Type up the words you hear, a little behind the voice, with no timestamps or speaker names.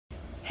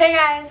Hey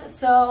guys,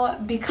 so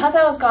because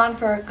I was gone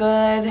for a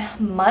good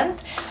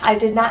month, I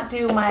did not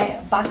do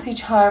my Boxy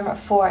charm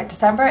for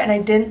December, and I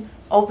didn't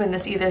open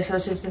this either, so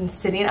it's just been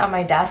sitting on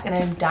my desk and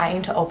I'm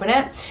dying to open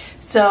it.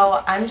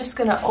 So I'm just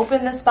gonna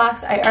open this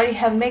box. I already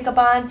have makeup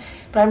on,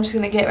 but I'm just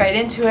gonna get right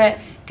into it,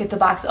 get the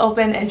box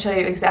open, and show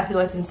you exactly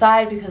what's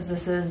inside because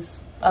this is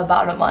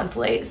about a month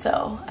late,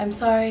 so I'm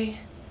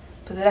sorry,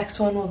 but the next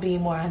one will be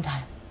more on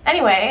time.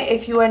 Anyway,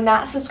 if you are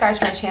not subscribed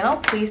to my channel,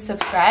 please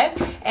subscribe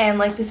and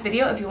like this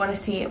video if you want to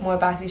see more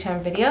Boxy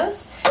charm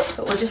videos.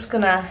 But we're just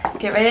gonna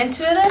get right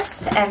into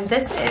this, and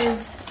this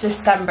is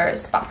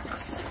December's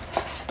box.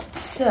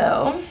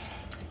 So,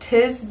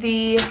 'tis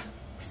the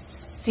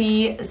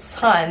sea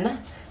sun,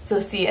 so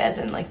sea as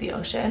in like the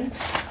ocean,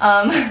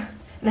 and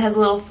it has a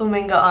little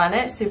flamingo on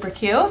it, super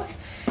cute.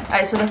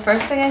 Alright, so the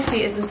first thing I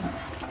see is this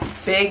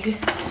big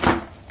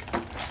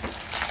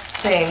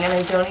thing, and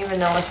I don't even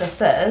know what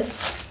this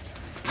is.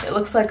 It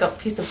looks like a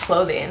piece of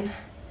clothing.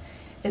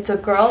 It's a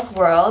Girl's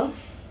World.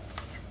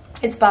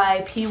 It's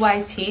by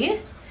PYT,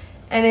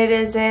 and it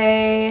is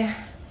a,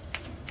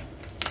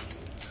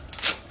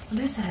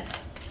 what is it?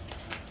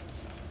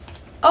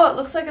 Oh, it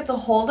looks like it's a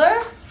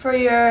holder for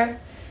your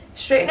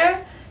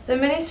straightener. The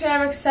mini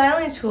ceramic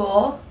styling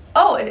tool.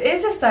 Oh, it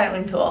is a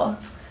styling tool.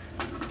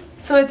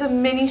 So it's a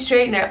mini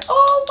straightener.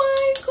 Oh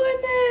my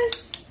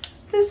goodness.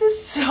 This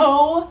is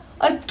so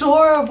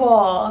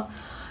adorable.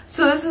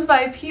 So this is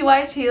by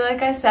PYT,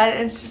 like I said,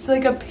 and it's just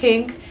like a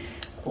pink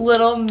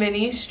little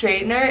mini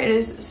straightener. It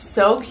is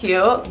so cute.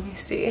 Let me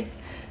see.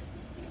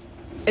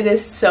 It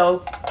is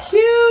so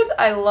cute.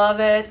 I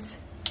love it.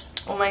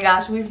 Oh my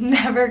gosh, we've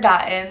never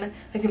gotten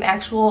like an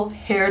actual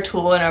hair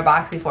tool in our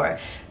box before.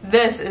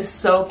 This is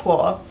so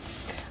cool.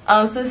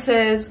 So this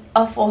is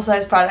a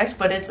full-size product,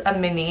 but it's a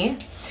mini.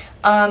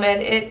 And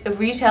it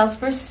retails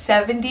for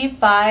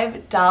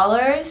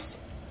 $75.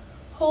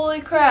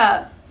 Holy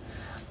crap.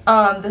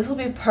 This will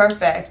be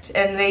perfect,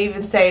 and they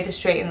even say to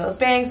straighten those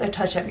bangs or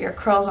touch up your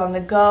curls on the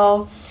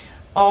go.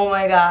 Oh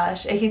my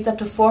gosh, it heats up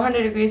to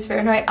 400 degrees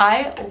Fahrenheit.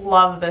 I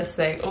love this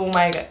thing. Oh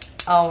my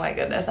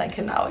goodness, I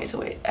cannot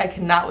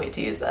wait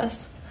to use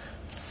this.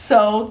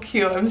 So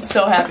cute. I'm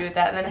so happy with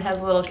that. And then it has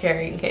a little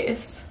carrying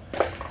case.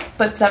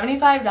 But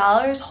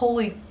 $75,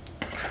 holy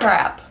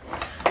crap.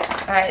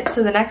 Alright,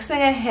 so the next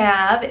thing I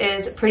have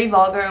is Pretty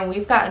Vulgar, and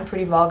we've gotten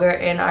Pretty Vulgar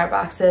in our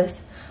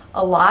boxes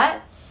a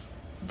lot.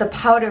 The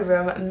powder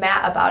room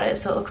matte about it,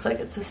 so it looks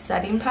like it's a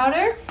setting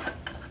powder,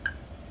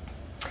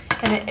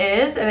 and it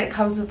is, and it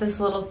comes with this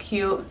little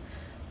cute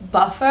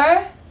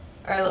buffer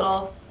or a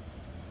little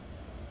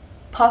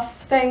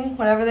puff thing,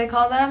 whatever they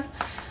call them,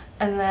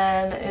 and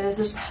then it is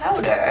a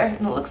powder,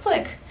 and it looks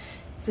like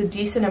it's a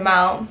decent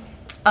amount.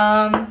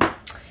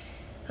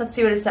 Let's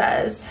see what it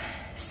says.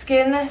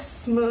 Skin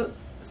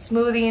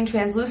smoothing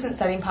translucent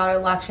setting powder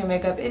locks your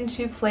makeup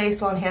into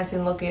place while enhancing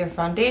the look of your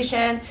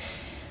foundation.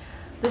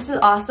 This is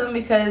awesome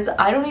because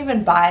I don't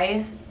even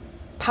buy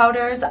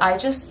powders. I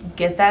just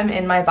get them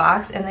in my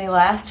box and they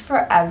last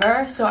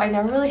forever, so I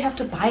never really have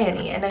to buy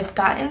any. And I've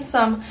gotten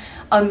some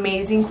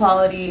amazing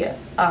quality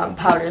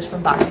powders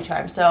from Boxy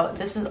charm, so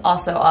this is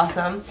also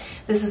awesome.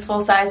 This is full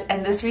size,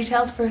 and this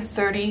retails for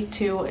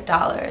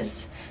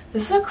 $32.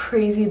 This is a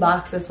crazy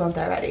box this month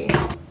already.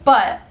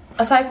 But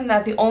aside from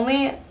that, the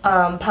only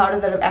powder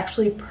that I've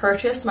actually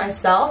purchased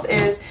myself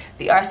is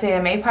the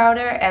RCMA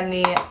powder and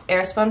the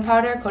Airspun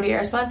powder, Coty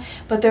Airspun,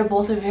 but they're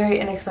both a very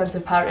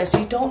inexpensive powder, so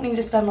you don't need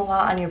to spend a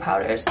lot on your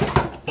powders.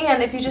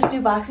 And if you just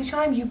do Boxy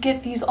charm, you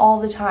get these all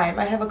the time.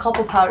 I have a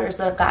couple powders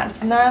that I've gotten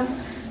from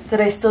them that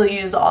I still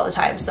use all the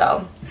time,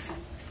 so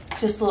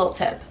just a little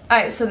tip.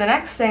 Alright, so the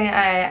next thing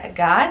I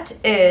got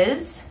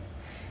is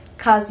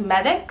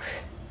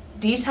Cosmedix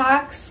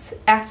Detox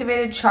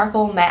Activated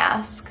Charcoal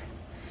Mask.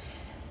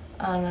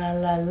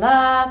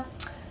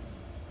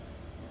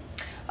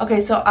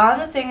 Okay, so on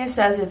the thing it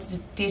says it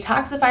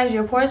detoxifies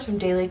your pores from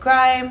daily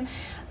grime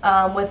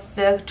with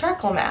the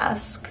charcoal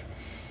mask.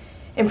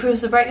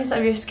 Improves the brightness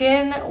of your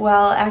skin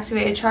while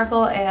activated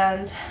charcoal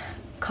and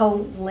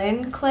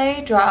kaolin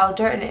clay draw out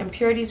dirt and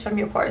impurities from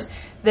your pores.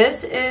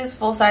 This is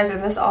full size,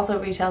 and this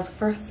also retails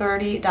for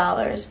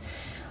 $30.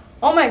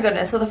 Oh my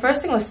goodness, so the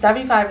first thing was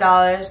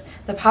 $75,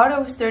 the powder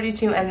was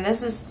 $32, and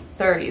this is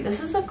 $30.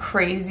 This is a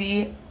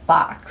crazy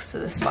box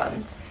this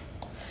month.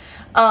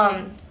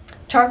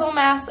 Charcoal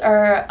masks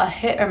are a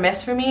hit or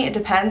miss for me. It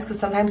depends, because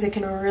sometimes it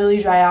can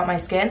really dry out my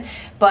skin,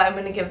 but I'm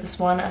going to give this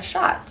one a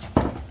shot.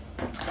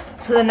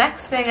 So the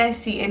next thing I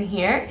see in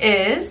here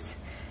is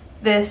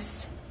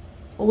this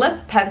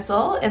lip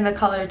pencil in the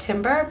color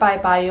Timber by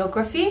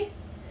Bodyography,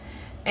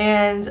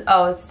 and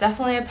oh, it's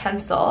definitely a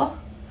pencil.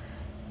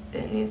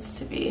 It needs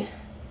to be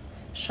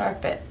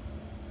sharp.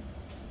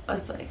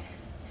 It's like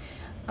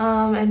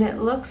and it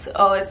looks,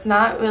 oh, it's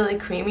not really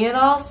creamy at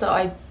all, so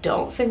I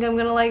don't think I'm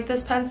gonna like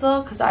this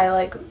pencil because I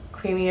like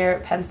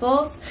creamier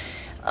pencils.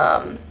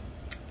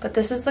 But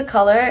this is the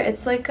color.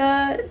 It's like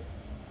a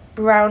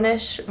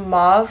brownish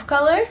mauve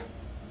color.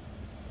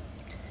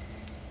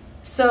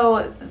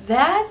 So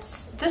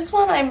this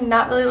one I'm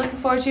not really looking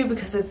forward to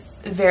because it's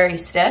very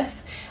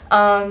stiff.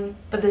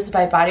 But this is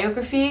by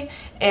Bodyography,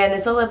 and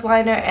it's a lip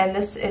liner, and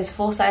this is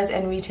full size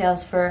and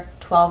retails for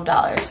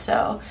 $12.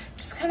 So I'm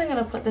just kind of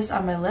going to put this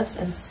on my lips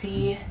and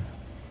see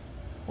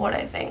what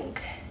I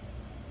think.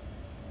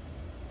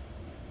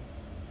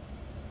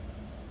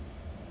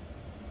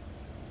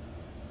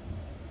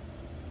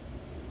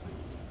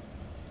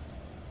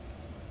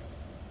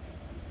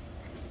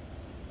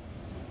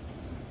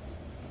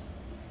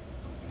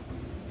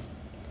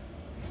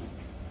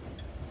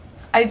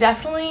 I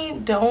definitely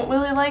don't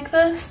really like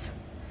this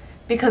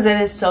because it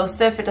is so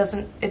stiff.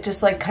 It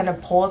just like kind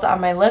of pulls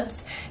on my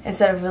lips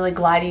instead of really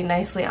gliding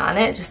nicely on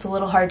it. Just a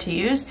little hard to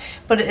use,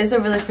 but it is a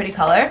really pretty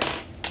color.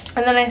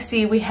 And then I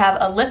see we have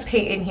a lip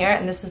paint in here,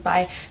 and this is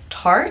by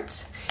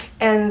Tarte.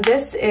 And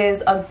this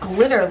is a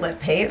glitter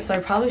lip paint, so I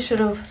probably should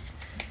have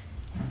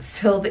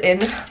filled in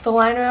the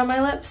liner on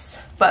my lips,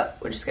 but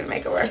we're just gonna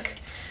make it work.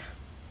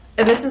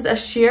 And this is a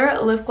sheer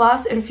lip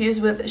gloss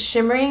infused with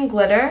shimmering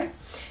glitter,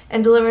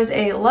 and delivers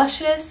a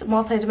luscious,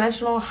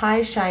 multi-dimensional,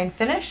 high shine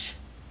finish.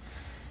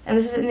 And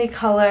this is in the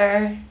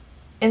color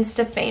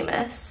Insta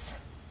Famous.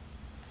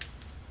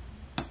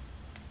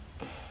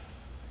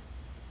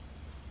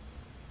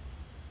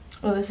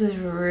 Oh, this is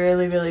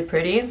really, really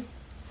pretty.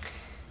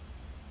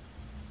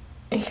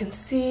 You can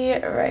see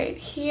right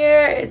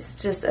here, it's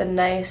just a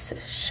nice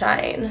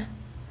shine.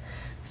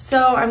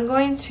 So I'm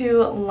going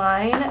to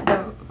line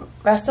the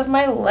rest of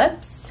my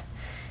lips.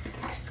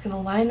 Just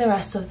gonna line the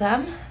rest of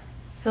them,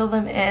 fill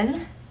them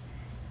in,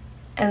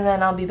 and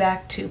then I'll be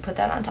back to put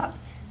that on top.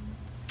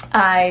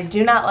 I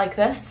do not like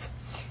this.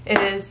 It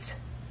is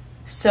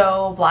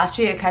so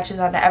blotchy, it catches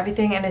onto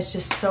everything, and it's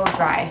just so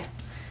dry.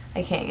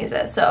 I can't use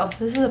it, so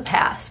this is a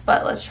pass,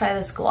 but let's try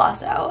this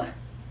gloss out.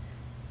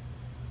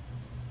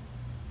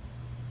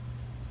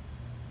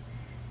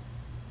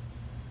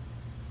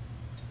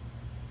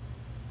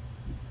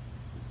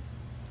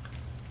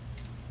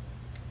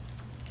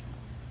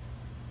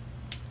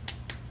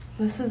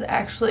 This is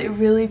actually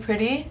really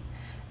pretty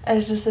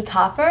as just a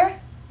topper.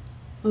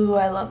 Ooh,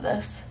 I love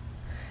this.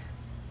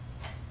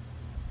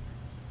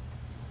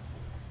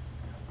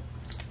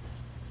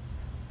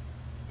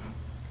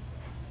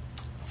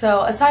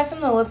 So aside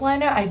from the lip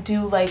liner, I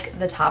do like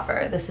the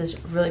topper. This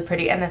is really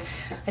pretty, and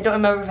I don't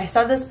remember if I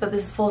said this, but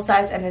this is full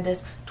size and it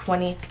is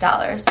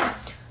 $20.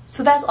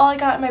 So that's all I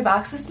got in my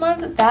box this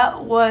month.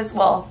 That was,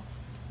 well,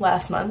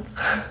 last month,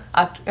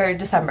 or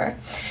December.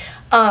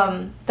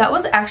 That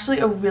was actually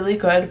a really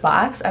good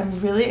box. I'm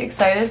really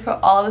excited for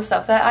all the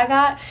stuff that I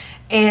got,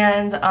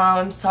 and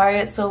I'm sorry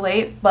it's so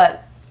late,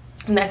 but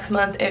next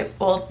month,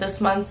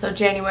 this month, so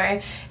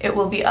January, it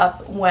will be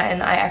up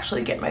when I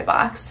actually get my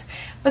box.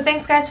 But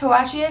thanks guys for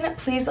watching.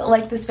 Please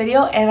like this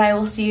video, and I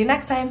will see you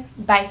next time.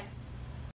 Bye.